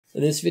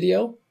In this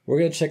video, we're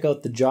going to check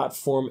out the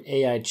Jotform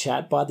AI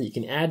Chatbot that you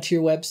can add to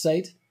your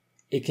website.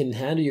 It can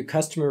handle your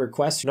customer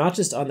requests, not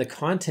just on the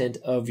content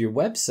of your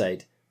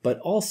website, but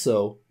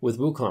also with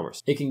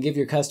WooCommerce. It can give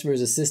your customers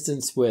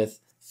assistance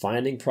with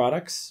finding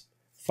products,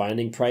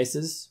 finding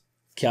prices,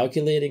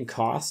 calculating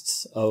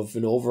costs of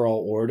an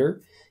overall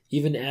order,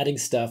 even adding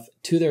stuff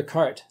to their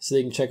cart so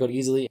they can check out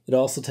easily.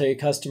 It'll also tell your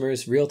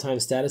customers real-time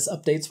status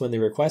updates when they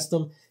request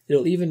them.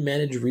 It'll even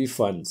manage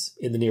refunds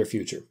in the near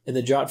future. And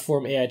the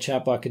Jotform AI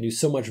Chatbot can do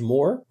so much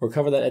more. We'll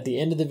cover that at the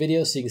end of the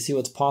video so you can see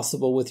what's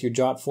possible with your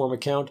Jotform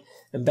account.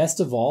 And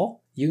best of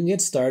all, you can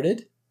get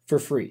started for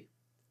free.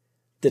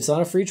 It's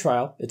not a free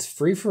trial. It's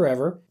free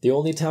forever. The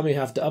only time you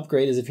have to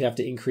upgrade is if you have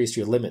to increase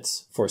your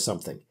limits for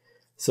something.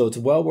 So it's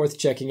well worth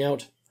checking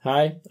out.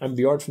 Hi, I'm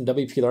Bjorn from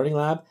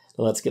WPLearningLab.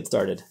 Now let's get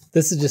started.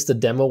 This is just a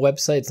demo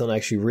website. It's not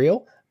actually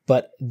real,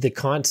 but the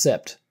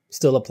concept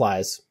still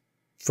applies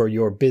for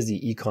your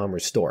busy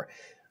e-commerce store.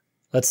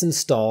 Let's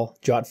install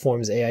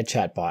Jotform's AI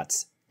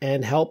Chatbots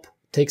and help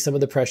take some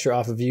of the pressure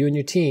off of you and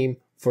your team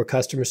for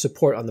customer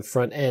support on the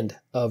front end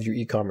of your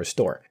e-commerce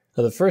store.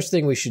 Now, the first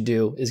thing we should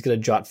do is get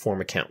a Jotform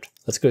account.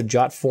 Let's go to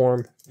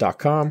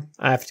jotform.com.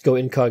 I have to go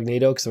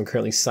incognito because I'm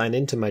currently signed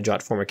into my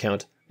Jotform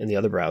account in the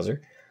other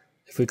browser.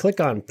 If we click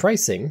on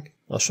pricing,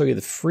 I'll show you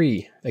the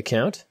free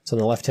account. It's on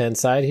the left-hand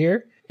side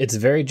here. It's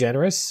very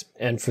generous,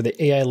 and for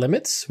the AI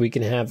limits, we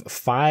can have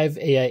 5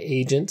 AI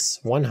agents,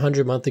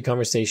 100 monthly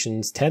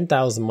conversations,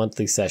 10,000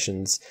 monthly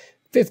sessions,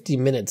 50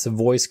 minutes of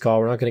voice call.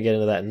 We're not going to get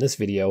into that in this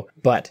video,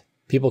 but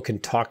people can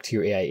talk to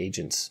your AI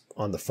agents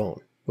on the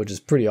phone, which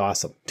is pretty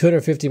awesome.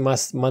 250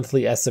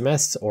 monthly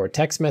SMS or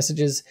text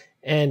messages,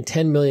 and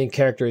 10 million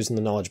characters in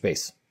the knowledge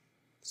base.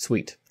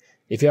 Sweet.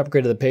 If you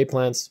upgrade to the paid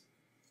plans,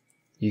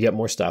 you get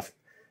more stuff,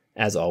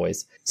 as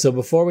always. So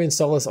before we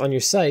install this on your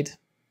site,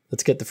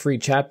 let's get the free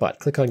chatbot.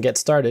 Click on Get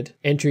Started,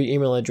 enter your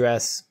email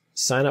address,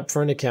 sign up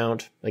for an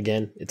account.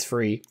 Again, it's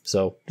free,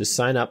 so just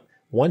sign up.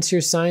 Once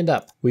you're signed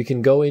up, we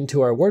can go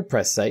into our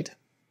WordPress site,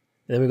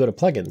 and then we go to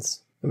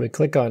Plugins, and we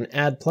click on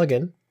Add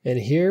Plugin, and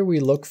here we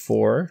look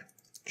for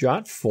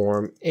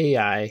Jotform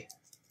AI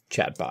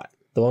Chatbot.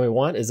 The one we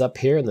want is up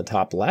here in the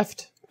top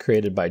left,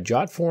 created by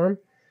Jotform.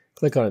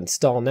 Click on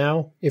Install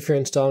Now. If you're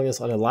installing this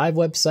on a live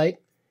website,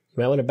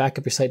 you might want to back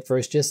up your site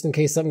first just in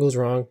case something goes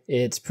wrong.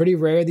 It's pretty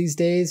rare these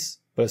days,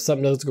 but if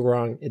something does go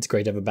wrong, it's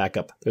great to have a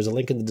backup. There's a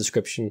link in the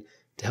description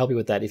to help you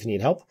with that if you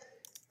need help.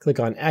 Click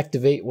on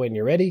Activate when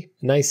you're ready.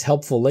 Nice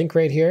helpful link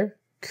right here.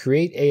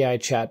 Create AI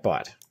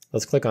Chatbot.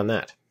 Let's click on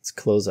that. Let's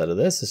close out of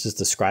this. It's just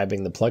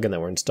describing the plugin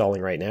that we're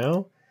installing right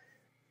now.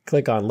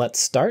 Click on Let's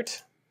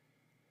Start.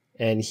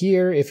 And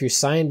here, if you're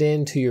signed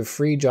in to your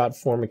free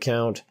Jotform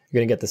account, you're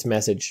going to get this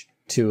message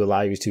to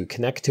allow you to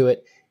connect to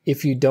it.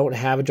 If you don't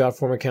have a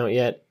Jotform account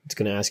yet, it's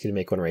going to ask you to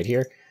make one right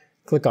here.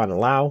 Click on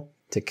Allow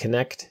to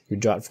connect your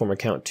Jotform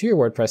account to your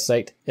WordPress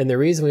site. And the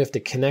reason we have to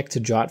connect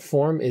to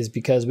Jotform is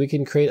because we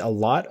can create a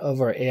lot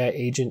of our AI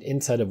agent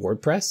inside of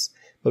WordPress,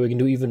 but we can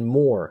do even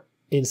more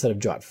inside of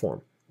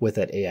Jotform with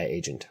that AI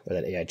agent or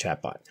that AI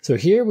chatbot. So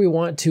here we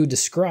want to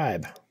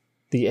describe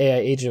the AI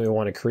agent we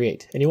want to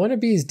create. And you want to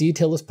be as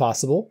detailed as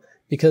possible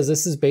because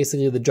this is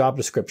basically the job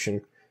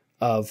description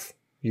of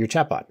your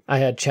chatbot. I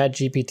had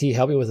ChatGPT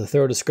help me with a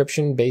thorough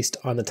description based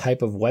on the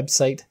type of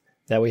website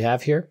that we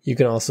have here. You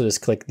can also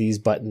just click these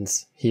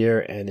buttons here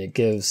and it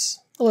gives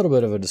a little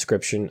bit of a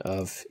description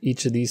of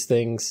each of these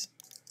things,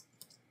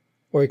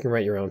 or you can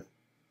write your own,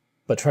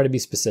 but try to be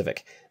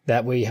specific.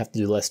 That way you have to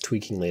do less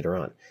tweaking later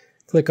on.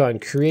 Click on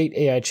Create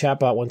AI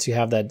Chatbot once you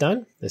have that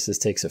done. This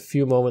just takes a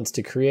few moments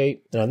to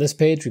create. And on this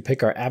page, we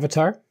pick our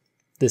avatar.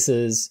 This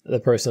is the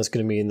person that's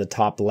going to be in the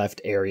top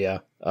left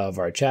area of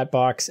our chat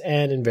box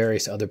and in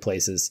various other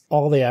places.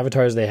 All the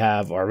avatars they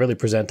have are really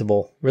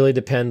presentable. Really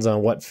depends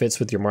on what fits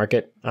with your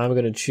market. I'm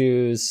going to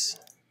choose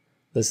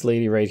this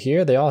lady right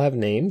here. They all have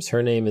names.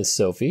 Her name is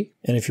Sophie.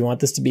 And if you want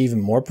this to be even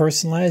more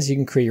personalized, you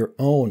can create your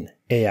own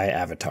AI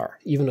avatar,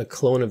 even a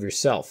clone of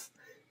yourself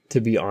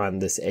to be on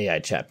this AI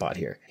chatbot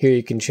here. Here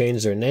you can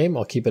change their name.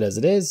 I'll keep it as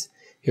it is.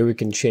 Here we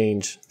can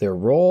change their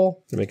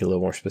role to make it a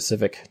little more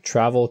specific.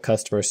 Travel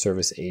Customer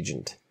Service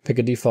Agent. Pick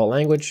a default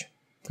language.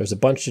 There's a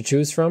bunch to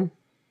choose from.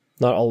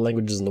 Not all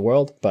languages in the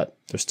world, but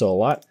there's still a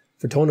lot.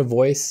 For tone of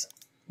voice,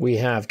 we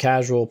have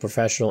casual,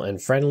 professional, and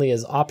friendly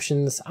as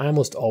options. I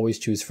almost always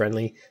choose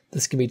friendly.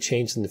 This can be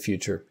changed in the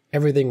future.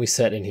 Everything we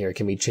set in here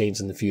can be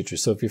changed in the future.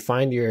 So if you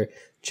find your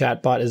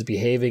chatbot is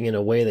behaving in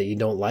a way that you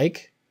don't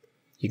like,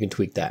 you can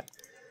tweak that.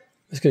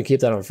 I'm just going to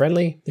keep that on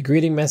friendly. The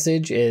greeting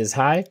message is,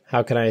 "Hi,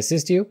 how can I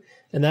assist you?"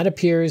 And that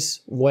appears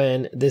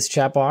when this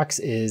chat box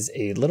is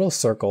a little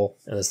circle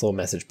and this little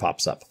message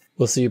pops up.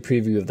 We'll see a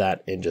preview of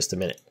that in just a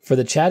minute. For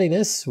the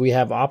chattiness, we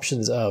have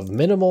options of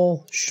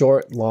minimal,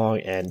 short, long,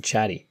 and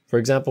chatty. For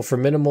example, for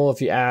minimal,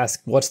 if you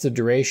ask, what's the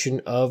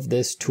duration of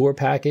this tour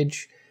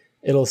package?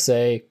 It'll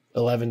say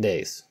 11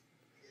 days.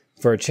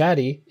 For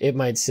chatty, it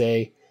might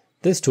say,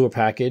 this tour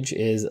package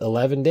is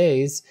 11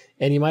 days,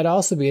 and you might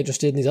also be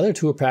interested in these other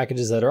tour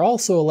packages that are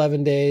also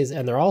 11 days,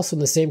 and they're also in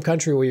the same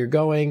country where you're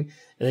going,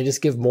 and they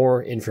just give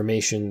more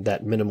information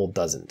that minimal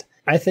doesn't.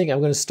 I think I'm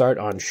going to start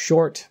on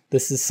short.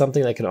 This is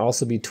something that can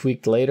also be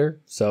tweaked later,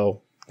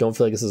 so don't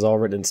feel like this is all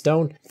written in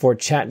stone. For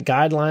chat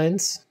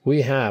guidelines,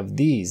 we have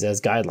these as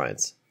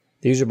guidelines.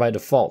 These are by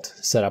default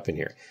set up in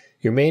here.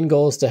 Your main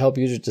goal is to help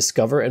users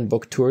discover and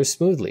book tours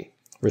smoothly.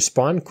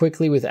 Respond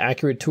quickly with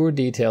accurate tour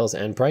details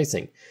and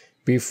pricing.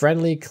 Be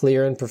friendly,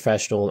 clear, and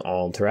professional in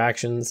all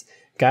interactions.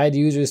 Guide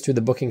users through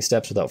the booking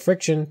steps without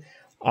friction.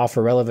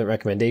 Offer relevant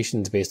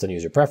recommendations based on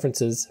user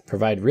preferences.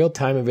 Provide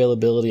real-time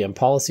availability and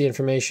policy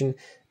information.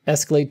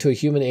 Escalate to a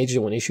human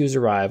agent when issues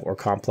arrive or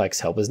complex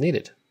help is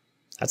needed.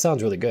 That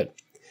sounds really good.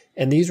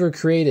 And these were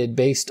created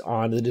based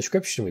on the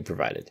description we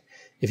provided.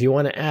 If you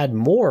want to add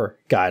more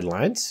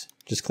guidelines,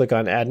 just click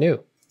on Add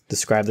New.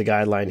 Describe the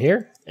guideline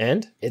here,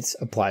 and it's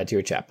applied to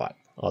your chatbot.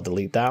 I'll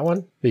delete that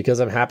one because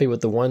I'm happy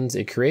with the ones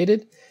it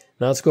created.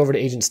 Now let's go over to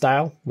agent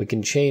style. We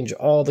can change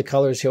all the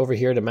colors over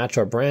here to match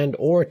our brand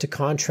or to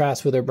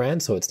contrast with our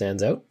brand so it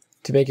stands out.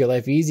 To make your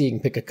life easy, you can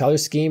pick a color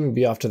scheme and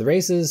be off to the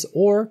races,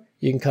 or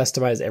you can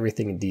customize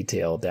everything in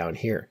detail down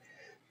here.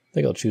 I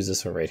think I'll choose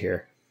this one right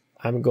here.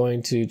 I'm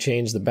going to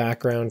change the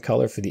background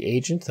color for the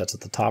agent. That's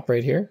at the top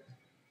right here.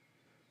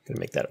 I'm going to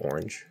make that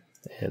orange.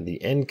 And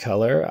the end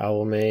color, I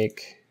will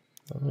make,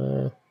 I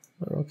don't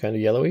know, kind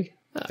of yellowy.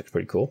 That looks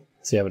pretty cool.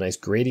 So you have a nice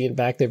gradient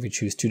back there if you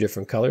choose two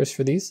different colors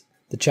for these.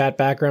 The chat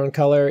background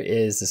color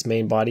is this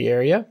main body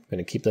area. I'm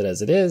going to keep that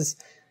as it is.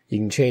 You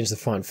can change the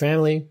font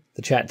family,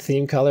 the chat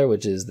theme color,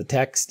 which is the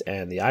text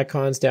and the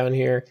icons down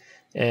here.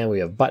 And we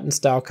have button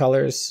style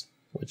colors,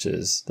 which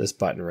is this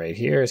button right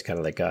here. It's kind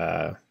of like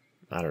a,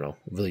 I don't know,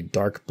 really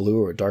dark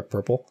blue or dark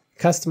purple.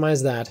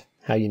 Customize that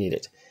how you need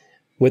it.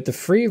 With the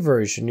free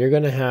version, you're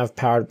going to have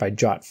powered by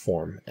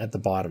Jotform at the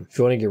bottom. If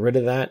you want to get rid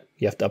of that,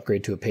 you have to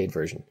upgrade to a paid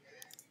version.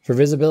 For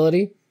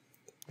visibility,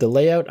 the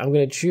layout I'm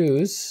going to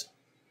choose,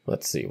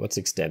 let's see, what's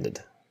extended.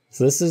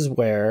 So this is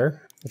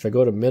where, if I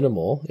go to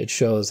minimal, it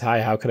shows,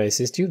 hi, how can I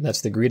assist you?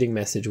 That's the greeting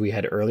message we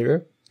had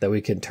earlier that we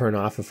can turn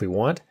off if we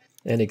want.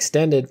 And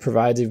extended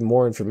provides even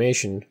more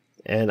information.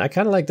 And I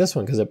kind of like this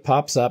one because it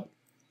pops up.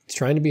 It's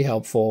trying to be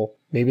helpful.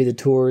 Maybe the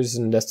tours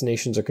and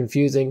destinations are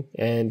confusing.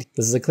 And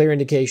this is a clear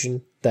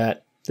indication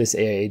that this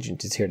AI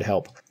agent is here to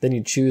help. Then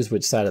you choose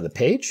which side of the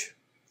page,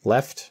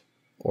 left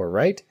or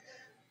right.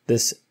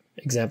 This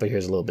example here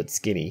is a little bit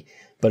skinny,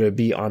 but it would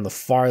be on the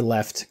far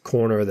left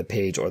corner of the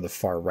page or the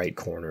far right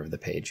corner of the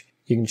page.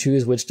 You can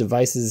choose which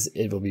devices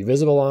it will be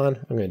visible on.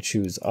 I'm going to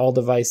choose all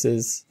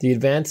devices. The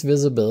advanced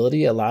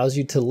visibility allows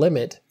you to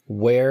limit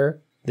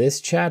where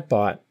this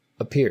chatbot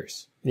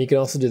appears. And you can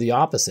also do the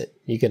opposite.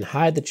 You can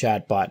hide the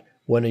chatbot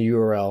when a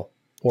URL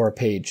or a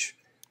page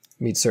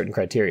meets certain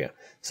criteria.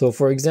 So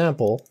for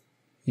example,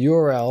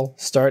 URL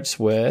starts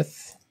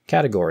with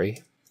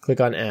category. Click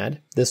on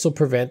add. This will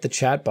prevent the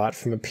chatbot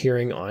from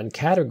appearing on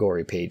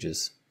category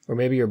pages. Or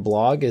maybe your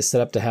blog is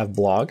set up to have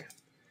blog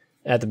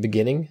at the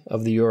beginning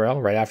of the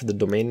URL, right after the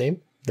domain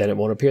name. Then it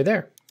won't appear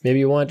there. Maybe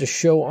you want to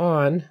show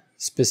on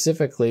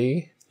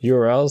specifically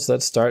URLs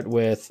that start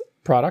with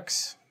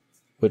products,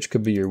 which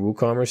could be your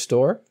WooCommerce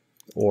store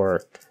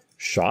or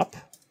shop.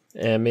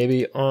 And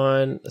maybe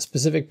on a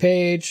specific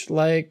page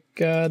like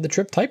the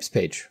trip types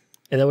page.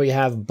 And then we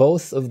have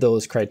both of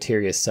those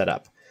criteria set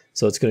up.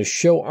 So it's going to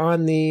show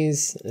on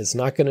these. It's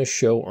not going to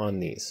show on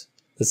these.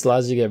 This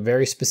allows you to get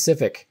very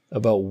specific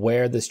about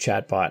where this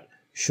chatbot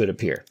should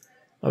appear.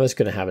 I'm just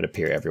going to have it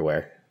appear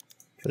everywhere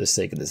for the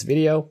sake of this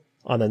video.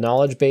 On the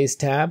knowledge base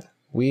tab,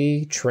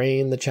 we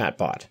train the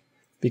chatbot.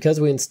 Because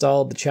we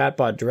installed the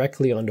chatbot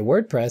directly onto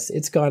WordPress,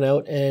 it's gone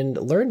out and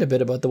learned a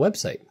bit about the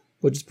website,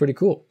 which is pretty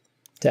cool.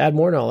 To add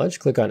more knowledge,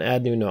 click on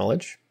Add New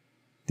Knowledge.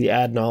 The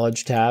Add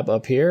Knowledge tab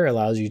up here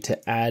allows you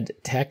to add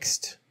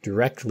text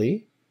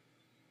directly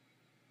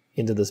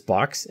into this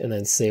box and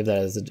then save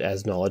that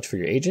as knowledge for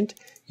your agent.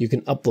 You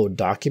can upload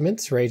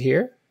documents right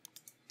here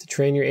to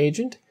train your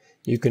agent.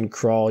 You can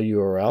crawl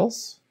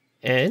URLs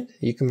and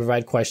you can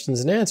provide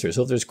questions and answers.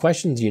 So if there's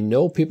questions you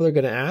know people are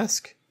going to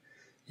ask,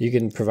 you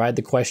can provide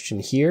the question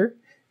here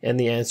and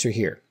the answer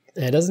here.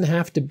 And it doesn't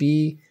have to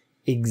be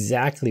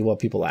exactly what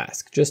people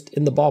ask, just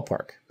in the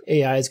ballpark.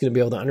 AI is going to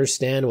be able to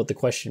understand what the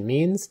question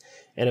means.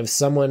 And if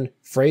someone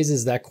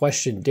phrases that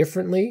question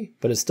differently,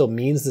 but it still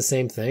means the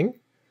same thing,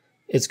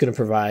 it's going to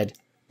provide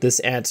this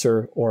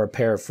answer or a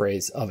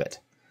paraphrase of it.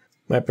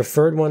 My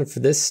preferred one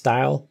for this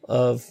style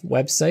of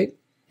website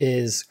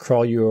is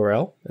crawl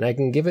URL, and I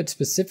can give it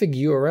specific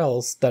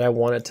URLs that I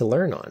want it to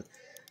learn on.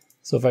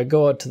 So if I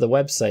go out to the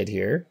website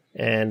here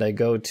and I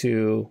go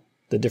to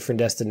the different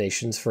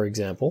destinations, for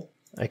example,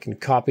 I can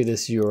copy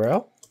this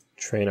URL,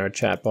 train our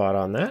chatbot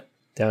on that.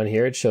 Down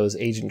here it shows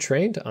agent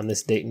trained on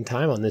this date and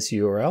time on this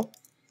URL.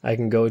 I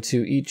can go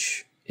to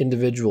each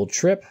individual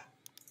trip.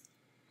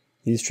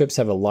 These trips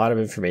have a lot of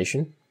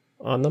information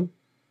on them.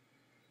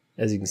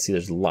 As you can see,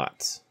 there's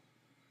lots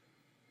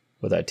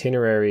with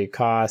itinerary,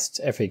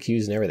 costs,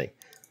 FAQs, and everything.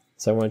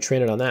 So I want to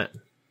train it on that.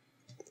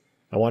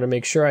 I want to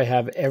make sure I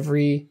have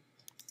every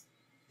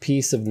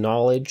piece of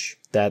knowledge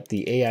that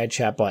the AI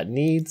chatbot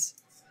needs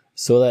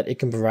so that it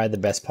can provide the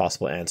best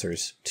possible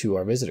answers to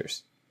our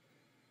visitors.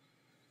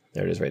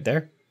 There it is right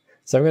there.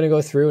 So I'm going to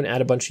go through and add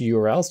a bunch of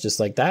URLs just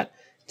like that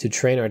to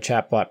train our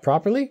chatbot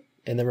properly.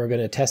 And then we're going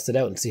to test it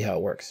out and see how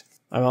it works.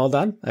 I'm all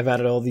done. I've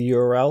added all the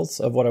URLs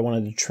of what I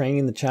wanted to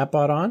train the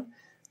chatbot on. I'm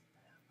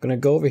going to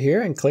go over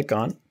here and click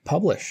on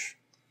Publish.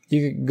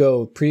 You could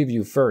go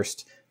Preview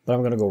first, but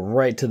I'm going to go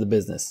right to the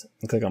business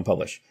and click on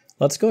Publish.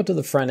 Let's go to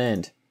the front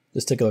end.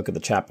 Just take a look at the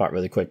chatbot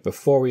really quick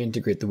before we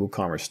integrate the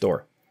WooCommerce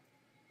store.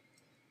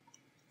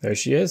 There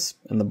she is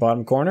in the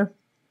bottom corner.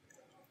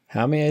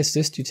 How may I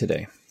assist you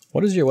today?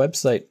 What is your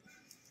website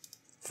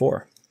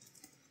for?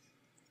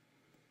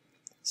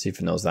 See if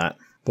it knows that.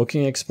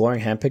 Booking,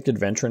 exploring, handpicked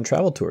adventure and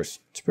travel tours.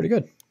 It's pretty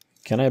good.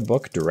 Can I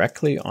book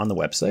directly on the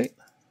website?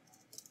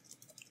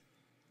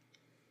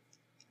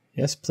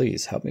 Yes,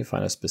 please. Help me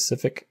find a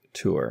specific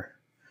tour.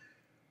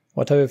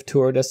 What type of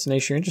tour or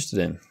destination you're interested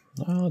in?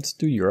 Let's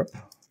do Europe.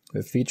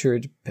 We've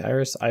featured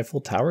Paris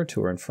Eiffel Tower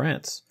tour in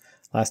France,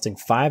 lasting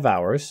 5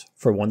 hours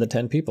for 1 to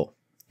 10 people.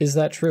 Is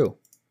that true?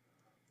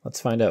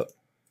 Let's find out.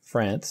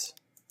 France.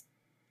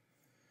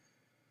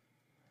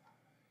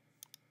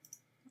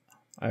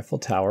 Eiffel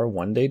Tower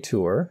 1-day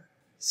tour.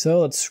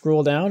 So let's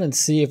scroll down and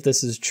see if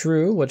this is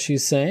true, what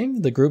she's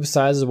saying. The group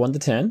size is 1 to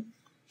 10.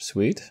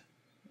 Sweet.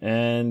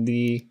 And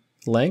the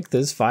length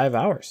is 5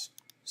 hours.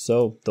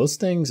 So those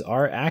things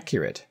are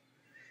accurate.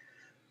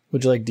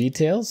 Would you like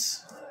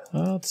details?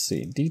 Let's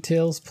see.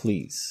 Details,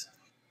 please.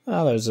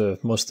 There's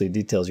mostly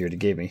details you already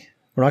gave me.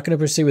 We're not going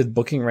to proceed with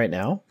booking right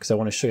now because I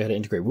want to show you how to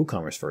integrate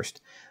WooCommerce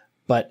first.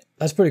 But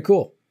that's pretty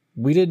cool.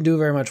 We didn't do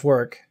very much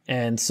work,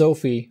 and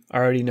Sophie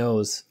already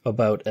knows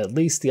about at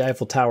least the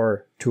Eiffel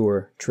Tower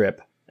tour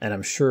trip, and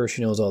I'm sure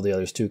she knows all the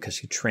others too because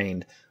she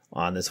trained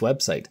on this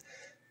website.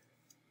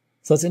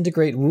 So let's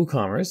integrate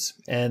WooCommerce,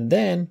 and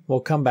then we'll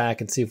come back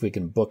and see if we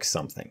can book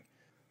something.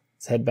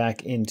 Let's head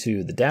back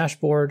into the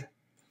dashboard.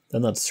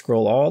 Then let's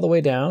scroll all the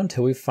way down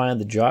till we find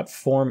the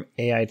Jotform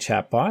AI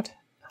Chatbot.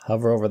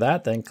 Hover over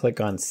that, then click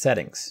on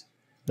Settings.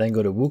 Then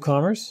go to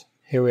WooCommerce.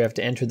 Here we have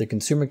to enter the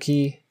consumer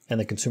key and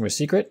the consumer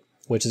secret,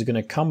 which is going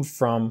to come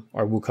from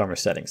our WooCommerce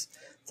settings.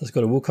 So let's go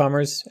to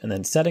WooCommerce and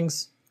then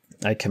Settings.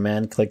 I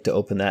command click to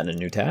open that in a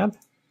new tab.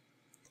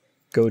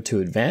 Go to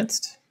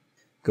Advanced.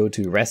 Go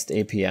to REST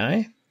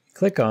API.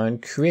 Click on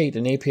Create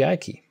an API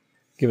key.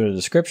 Give it a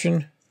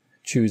description.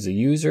 Choose a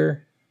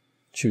user.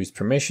 Choose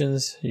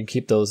permissions. You can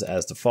keep those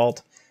as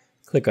default.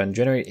 Click on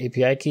Generate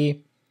API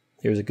key.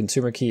 Here's a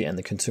consumer key and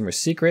the consumer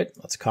secret.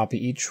 Let's copy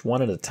each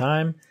one at a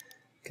time.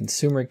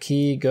 Consumer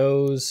key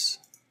goes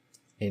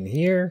in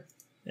here,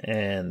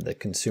 and the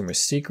consumer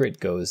secret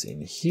goes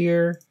in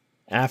here.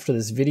 After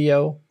this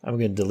video, I'm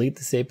going to delete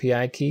this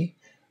API key.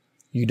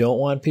 You don't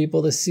want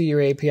people to see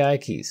your API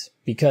keys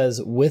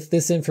because with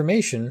this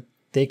information,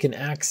 they can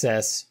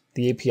access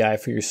the API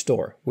for your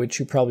store, which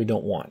you probably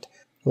don't want.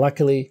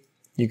 Luckily,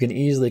 you can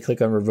easily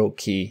click on Revoke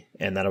Key,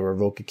 and that'll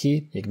revoke a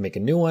key. You can make a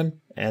new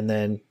one, and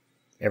then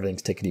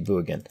everything's tickety-boo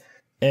again.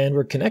 And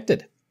we're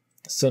connected.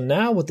 So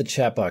now what the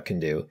chatbot can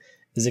do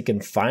is it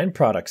can find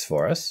products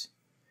for us.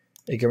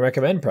 It can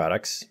recommend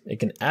products.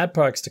 It can add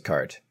products to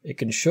cart. It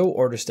can show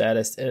order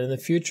status, and in the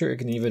future, it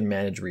can even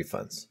manage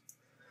refunds.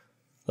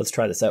 Let's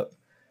try this out.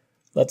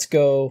 Let's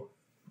go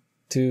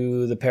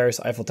to the Paris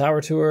Eiffel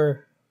Tower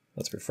tour.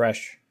 Let's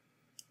refresh.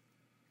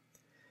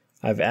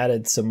 I've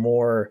added some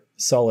more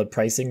solid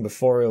pricing.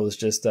 Before it was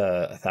just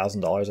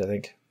 $1,000, I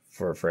think,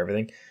 for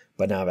everything.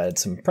 But now I've added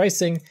some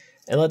pricing.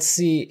 And let's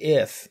see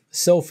if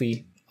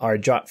Sophie, our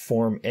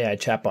Jotform AI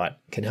chatbot,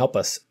 can help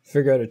us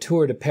figure out a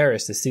tour to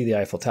Paris to see the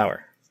Eiffel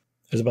Tower.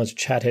 There's a bunch of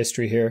chat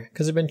history here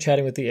because I've been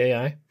chatting with the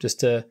AI just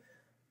to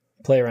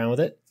play around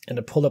with it. And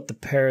I pulled up the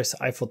Paris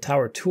Eiffel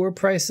Tower tour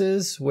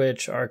prices,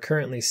 which are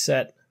currently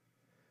set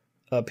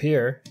up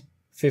here.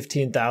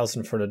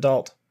 $15,000 for an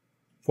adult,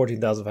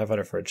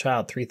 $14,500 for a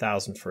child,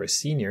 $3,000 for a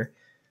senior.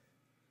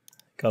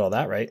 Got all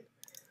that right.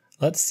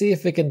 Let's see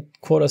if it can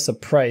quote us a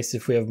price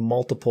if we have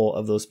multiple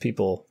of those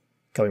people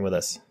coming with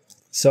us.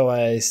 So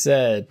I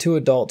said 2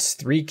 adults,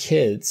 3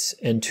 kids,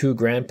 and 2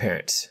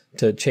 grandparents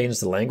to change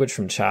the language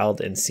from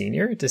child and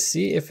senior to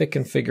see if it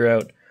can figure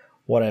out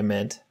what I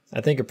meant.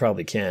 I think it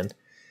probably can.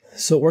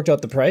 So it worked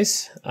out the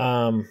price.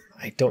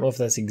 I don't know if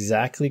that's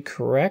exactly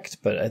correct,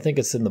 but I think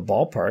it's in the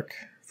ballpark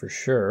for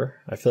sure.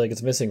 I feel like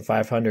it's missing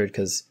 500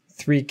 because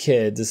 3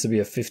 kids, this would be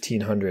a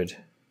 1,500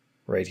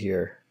 right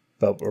here,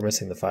 but we're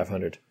missing the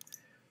 500.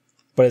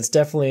 But it's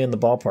definitely in the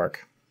ballpark.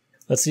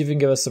 Let's see if it can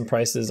give us some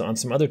prices on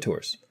some other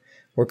tours.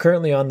 We're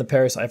currently on the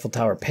Paris Eiffel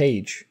Tower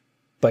page,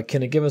 but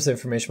can it give us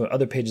information about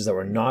other pages that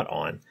we're not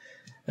on?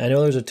 I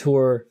know there's a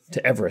tour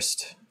to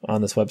Everest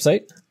on this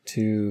website.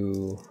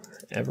 To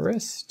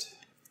Everest.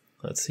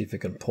 Let's see if it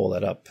can pull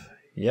that up.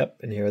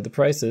 Yep, and here are the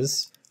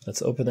prices.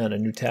 Let's open that in a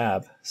new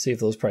tab, see if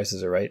those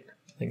prices are right.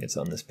 I think it's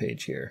on this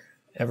page here.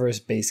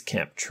 Everest Base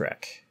Camp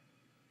Trek.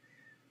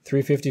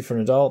 $350 for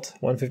an adult,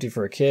 $150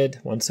 for a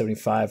kid,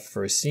 $175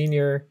 for a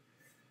senior.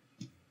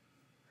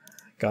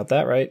 Got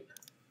that right.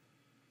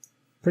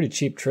 Pretty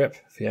cheap trip,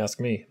 if you ask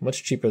me.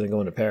 Much cheaper than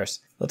going to Paris.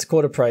 Let's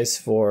quote a price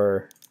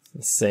for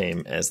the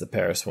same as the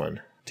Paris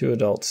one. 2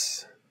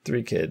 adults,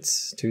 3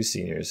 kids, 2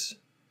 seniors.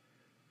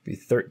 Be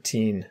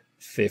 $1,350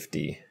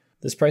 $150.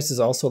 This price is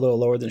also a little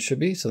lower than it should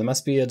be, so there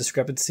must be a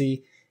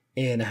discrepancy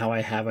in how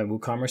I have my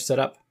WooCommerce set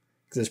up,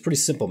 because it's pretty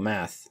simple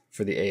math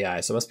for the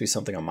AI, so it must be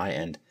something on my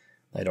end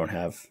I don't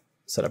have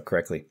set up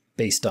correctly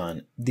based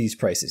on these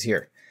prices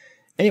here.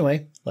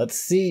 Anyway, let's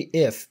see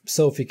if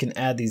Sophie can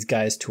add these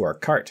guys to our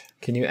cart.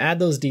 Can you add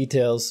those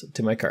details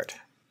to my cart?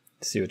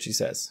 See what she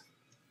says.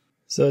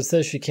 So it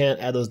says she can't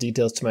add those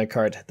details to my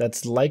cart.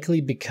 That's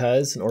likely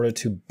because in order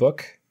to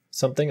book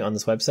something on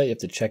this website, you have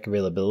to check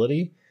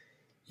availability.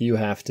 You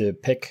have to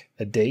pick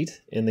a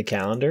date in the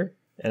calendar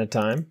and a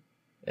time,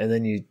 and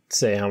then you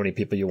say how many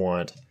people you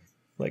want,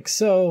 like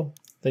so.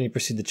 Then you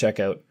proceed to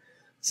checkout.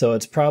 So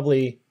it's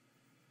probably,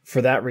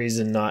 for that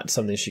reason, not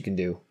something she can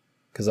do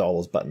because of all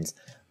those buttons.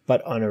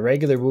 But on a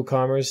regular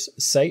WooCommerce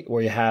site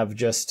where you have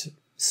just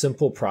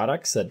simple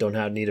products that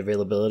don't need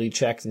availability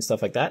checks and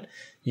stuff like that,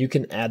 you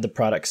can add the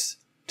products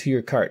to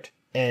your cart.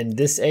 And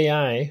this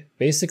AI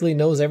basically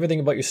knows everything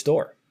about your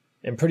store.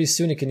 And pretty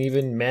soon it can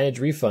even manage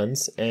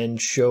refunds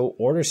and show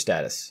order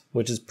status,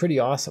 which is pretty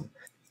awesome.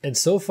 And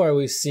so far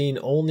we've seen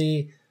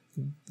only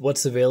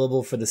what's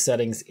available for the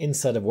settings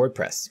inside of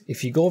WordPress.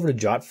 If you go over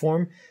to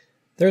Jotform,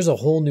 there's a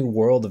whole new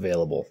world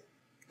available.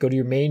 Go to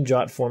your main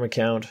Jotform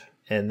account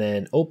and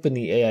then open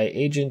the AI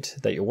agent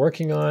that you're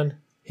working on.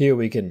 Here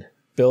we can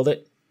build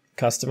it,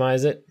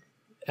 customize it,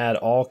 add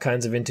all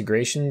kinds of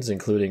integrations,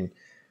 including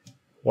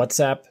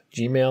WhatsApp,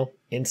 Gmail,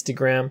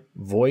 Instagram,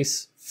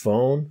 voice,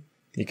 phone.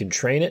 You can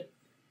train it.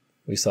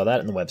 We saw that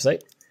in the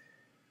website.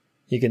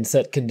 You can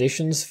set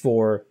conditions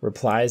for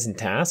replies and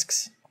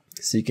tasks,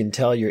 so you can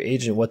tell your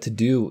agent what to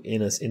do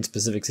in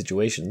specific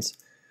situations.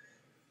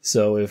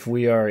 So if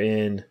we are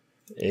in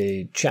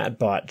a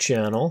chatbot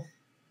channel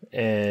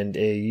and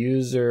a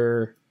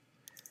user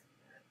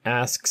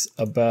asks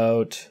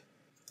about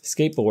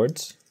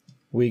skateboards,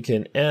 we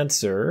can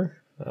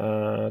answer,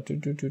 what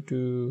can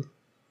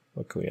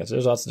we answer?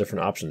 There's lots of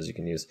different options you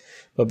can use.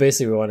 But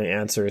basically we want to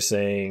answer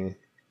saying,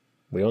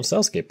 we don't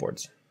sell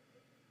skateboards.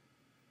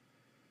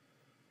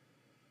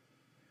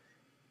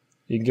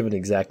 You can give an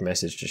exact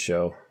message to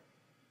show.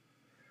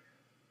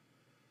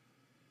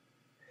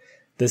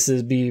 This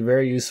would be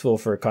very useful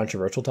for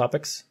controversial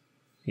topics.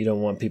 You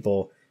don't want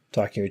people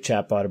talking to your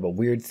chatbot about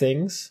weird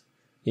things.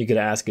 You could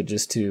ask it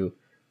just to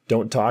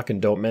don't talk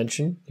and don't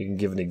mention. You can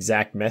give an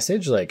exact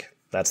message like,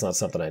 that's not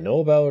something I know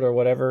about or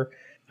whatever.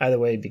 Either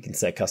way, you can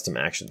set custom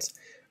actions.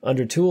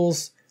 Under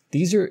tools,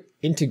 these are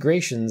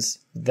integrations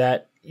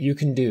that you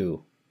can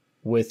do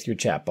with your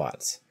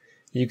chatbots.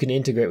 You can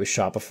integrate with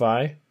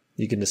Shopify.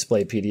 You can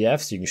display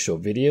PDFs. You can show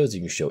videos. You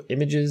can show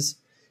images.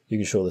 You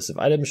can show a list of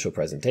items, show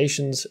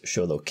presentations,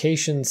 show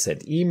locations,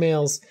 send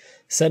emails,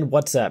 send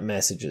WhatsApp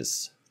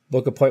messages,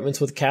 book appointments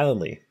with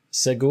Calendly,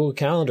 send Google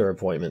Calendar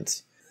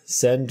appointments,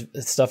 send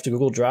stuff to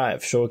Google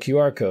Drive, show a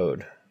QR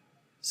code,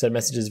 send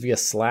messages via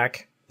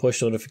Slack,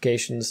 push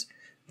notifications,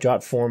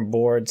 Jotform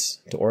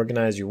boards to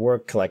organize your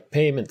work, collect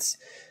payments,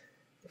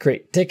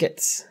 create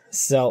tickets,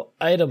 sell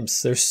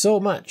items. There's so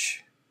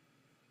much.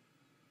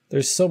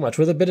 There's so much.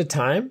 With a bit of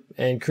time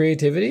and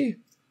creativity,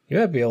 you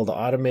might be able to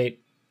automate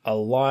a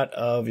lot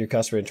of your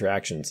customer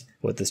interactions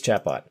with this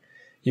chatbot.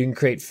 You can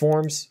create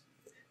forms.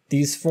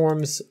 These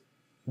forms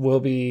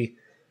will be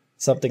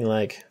something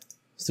like,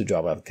 let's do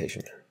job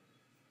application.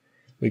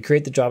 We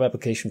create the job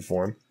application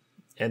form,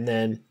 and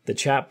then the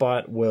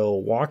chatbot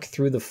will walk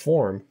through the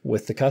form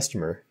with the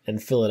customer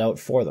and fill it out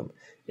for them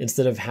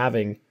instead of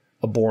having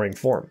a boring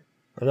form.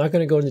 I'm not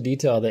going to go into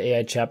detail how the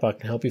AI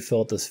chatbot can help you fill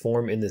out this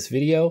form in this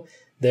video.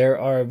 There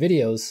are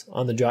videos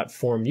on the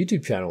Jotform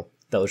YouTube channel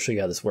that will show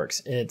you how this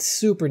works, and it's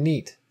super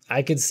neat.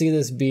 I could see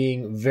this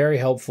being very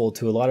helpful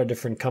to a lot of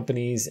different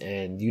companies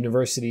and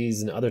universities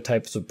and other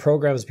types of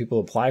programs people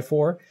apply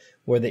for,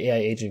 where the AI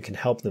agent can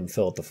help them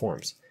fill out the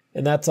forms.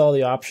 And that's all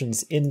the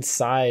options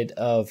inside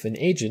of an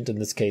agent, in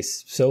this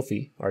case,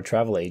 Sophie, our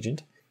travel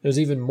agent. There's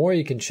even more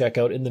you can check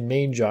out in the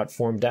main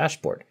Jotform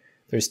dashboard.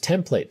 There's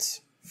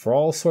templates for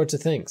all sorts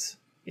of things,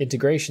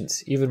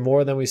 integrations, even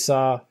more than we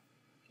saw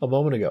a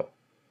moment ago.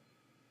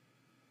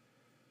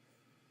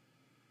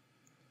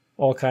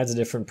 All kinds of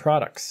different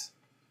products.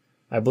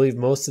 I believe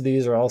most of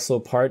these are also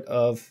part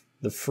of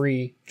the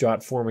free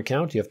Jotform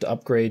account. You have to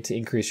upgrade to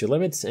increase your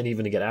limits and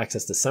even to get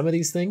access to some of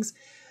these things.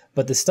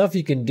 But the stuff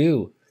you can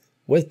do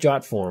with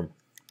Jotform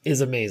is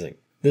amazing.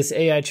 This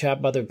AI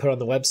chatbot that we put on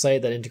the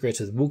website that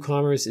integrates with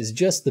WooCommerce is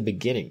just the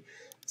beginning.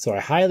 So I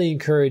highly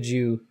encourage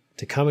you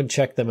to come and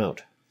check them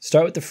out.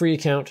 Start with the free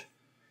account.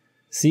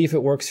 See if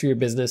it works for your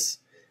business.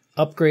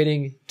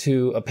 Upgrading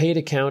to a paid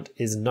account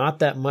is not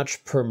that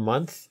much per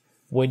month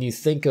when you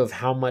think of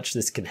how much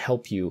this can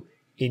help you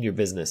in your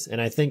business.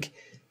 And I think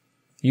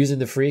using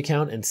the free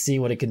account and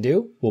seeing what it can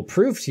do will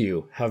prove to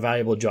you how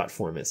valuable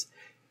Jotform is.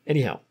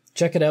 Anyhow,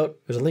 check it out.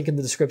 There's a link in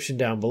the description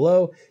down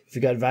below. If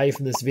you got value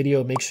from this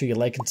video, make sure you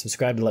like and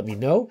subscribe to let me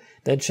know.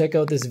 Then check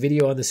out this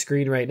video on the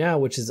screen right now,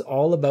 which is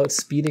all about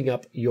speeding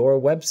up your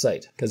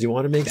website, because you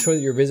want to make sure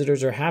that your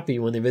visitors are happy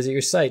when they visit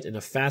your site, and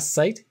a fast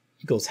site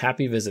equals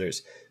happy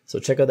visitors. So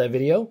check out that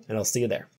video, and I'll see you there.